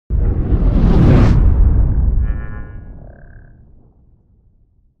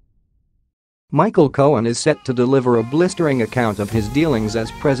Michael Cohen is set to deliver a blistering account of his dealings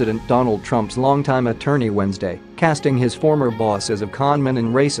as President Donald Trump's longtime attorney Wednesday, casting his former boss as a conman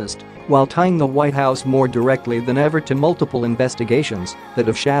and racist, while tying the White House more directly than ever to multiple investigations that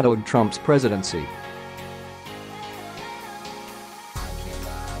have shadowed Trump's presidency.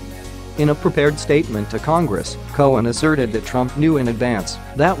 In a prepared statement to Congress, Cohen asserted that Trump knew in advance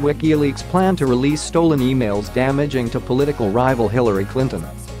that WikiLeaks planned to release stolen emails damaging to political rival Hillary Clinton,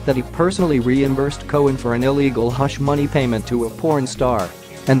 that he personally reimbursed Cohen for an illegal hush money payment to a porn star,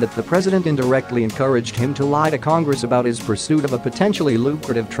 and that the president indirectly encouraged him to lie to Congress about his pursuit of a potentially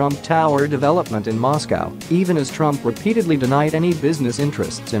lucrative Trump Tower development in Moscow, even as Trump repeatedly denied any business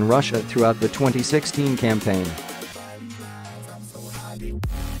interests in Russia throughout the 2016 campaign.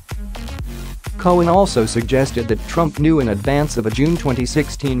 Cohen also suggested that Trump knew in advance of a June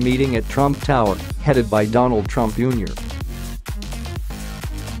 2016 meeting at Trump Tower, headed by Donald Trump Jr.,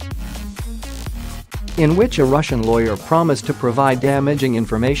 in which a Russian lawyer promised to provide damaging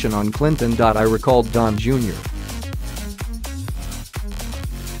information on Clinton. I recalled Don Jr.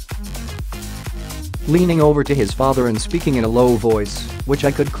 leaning over to his father and speaking in a low voice, which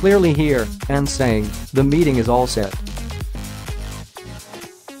I could clearly hear, and saying, "The meeting is all set."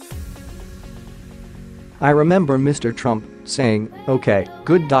 I remember Mr. Trump saying, "Okay,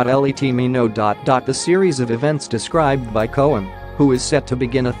 good. Let me know. The series of events described by Cohen, who is set to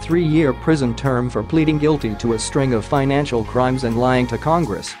begin a 3-year prison term for pleading guilty to a string of financial crimes and lying to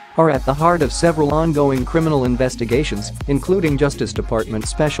Congress, are at the heart of several ongoing criminal investigations, including Justice Department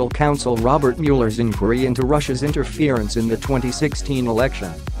Special Counsel Robert Mueller's inquiry into Russia's interference in the 2016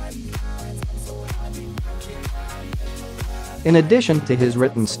 election." In addition to his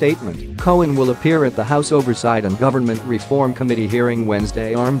written statement, Cohen will appear at the House Oversight and Government Reform Committee hearing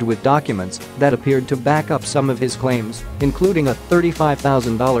Wednesday armed with documents that appeared to back up some of his claims, including a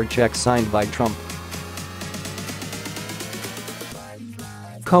 $35,000 check signed by Trump.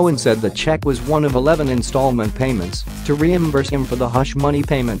 Cohen said the check was one of 11 installment payments to reimburse him for the hush money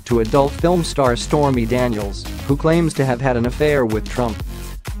payment to adult film star Stormy Daniels, who claims to have had an affair with Trump.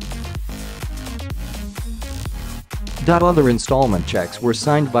 Other installment checks were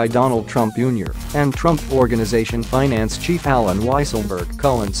signed by Donald Trump Jr. and Trump Organization finance chief Alan Weisselberg,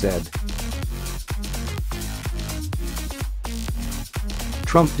 Cohen said.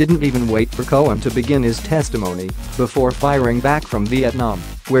 Trump didn't even wait for Cohen to begin his testimony before firing back from Vietnam,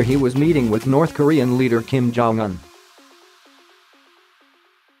 where he was meeting with North Korean leader Kim Jong-un.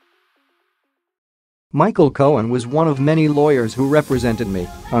 "Michael Cohen was one of many lawyers who represented me,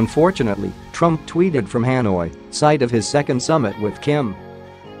 unfortunately," Trump tweeted from Hanoi, site of his second summit with Kim.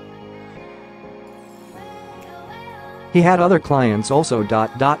 He had other clients also.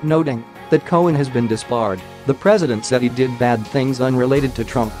 Noting that Cohen has been disbarred, the president said he did bad things unrelated to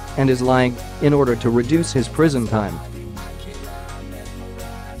Trump and is lying in order to reduce his prison time.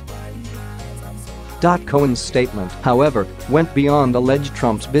 Cohen's statement, however, went beyond alleged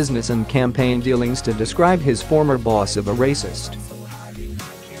Trump's business and campaign dealings to describe his former boss as a racist.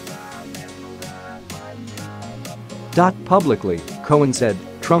 Publicly, Cohen said,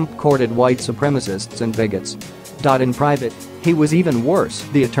 Trump courted white supremacists and bigots. In private, he was even worse,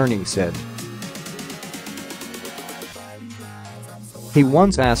 the attorney said. He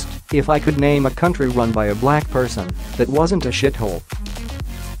once asked if I could name a country run by a black person that wasn't a shithole.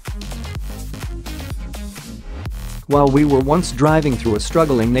 While we were once driving through a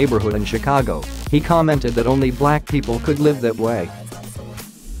struggling neighborhood in Chicago, he commented that only black people could live that way.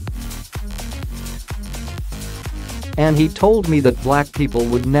 And he told me that black people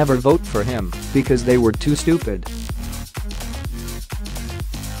would never vote for him because they were too stupid.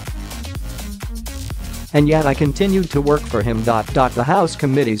 And yet I continued to work for him. The House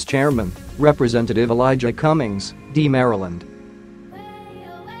Committee's chairman, Representative Elijah Cummings, D. Maryland,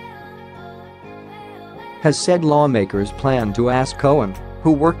 has said lawmakers plan to ask Cohen,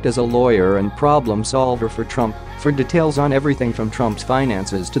 who worked as a lawyer and problem solver for Trump, for details on everything from Trump's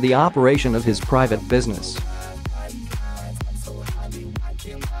finances to the operation of his private business.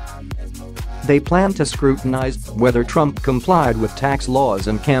 They plan to scrutinize whether Trump complied with tax laws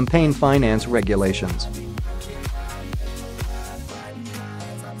and campaign finance regulations.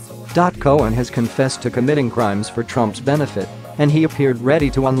 Cohen has confessed to committing crimes for Trump's benefit, and he appeared ready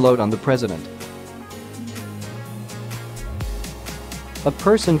to unload on the president. A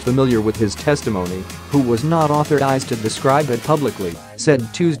person familiar with his testimony, who was not authorized to describe it publicly,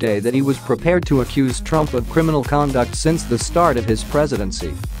 said Tuesday that he was prepared to accuse Trump of criminal conduct since the start of his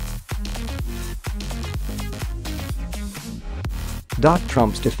presidency.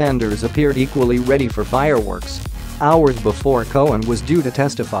 Trump's defenders appeared equally ready for fireworks. Hours before Cohen was due to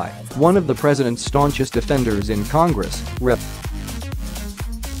testify, one of the president's staunchest defenders in Congress, Rep.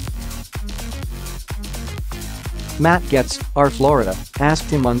 Matt Getz, R. Florida,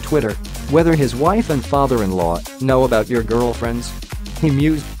 asked him on Twitter whether his wife and father-in-law know about your girlfriends. He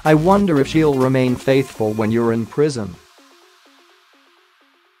mused, "I wonder if she'll remain faithful when you're in prison.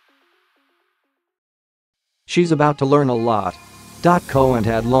 She's about to learn a lot." Cohen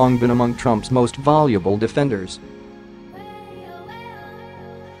had long been among Trump's most voluble defenders.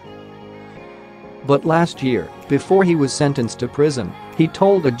 But last year, before he was sentenced to prison, he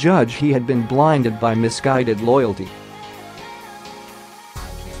told a judge he had been blinded by misguided loyalty.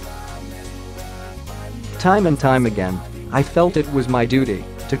 "Time and time again, I felt it was my duty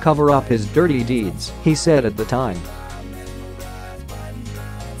to cover up his dirty deeds," he said at the time.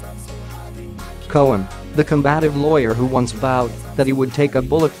 Cohen, the combative lawyer who once vowed that he would take a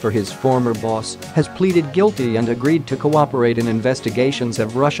bullet for his former boss, has pleaded guilty and agreed to cooperate in investigations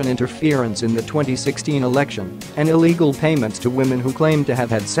of Russian interference in the 2016 election and illegal payments to women who claimed to have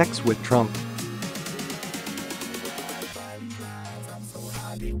had sex with Trump.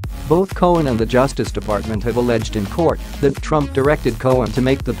 Both Cohen and the Justice Department have alleged in court that Trump directed Cohen to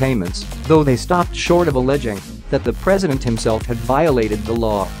make the payments, though they stopped short of alleging that the president himself had violated the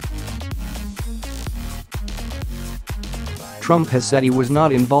law. Trump has said he was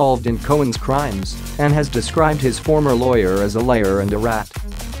not involved in Cohen's crimes and has described his former lawyer as a liar and a rat.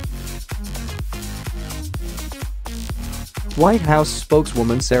 White House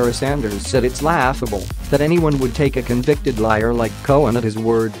spokeswoman Sarah Sanders said it's laughable that anyone would take a convicted liar like Cohen at his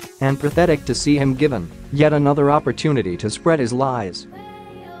word and pathetic to see him given yet another opportunity to spread his lies.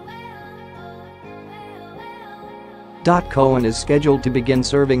 Cohen is scheduled to begin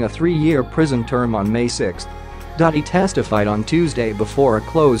serving a 3-year prison term on May 6. He testified on Tuesday before a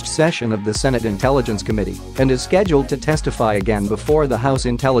closed session of the Senate Intelligence Committee and is scheduled to testify again before the House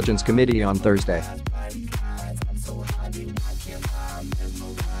Intelligence Committee on Thursday.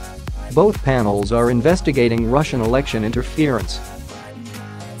 Both panels are investigating Russian election interference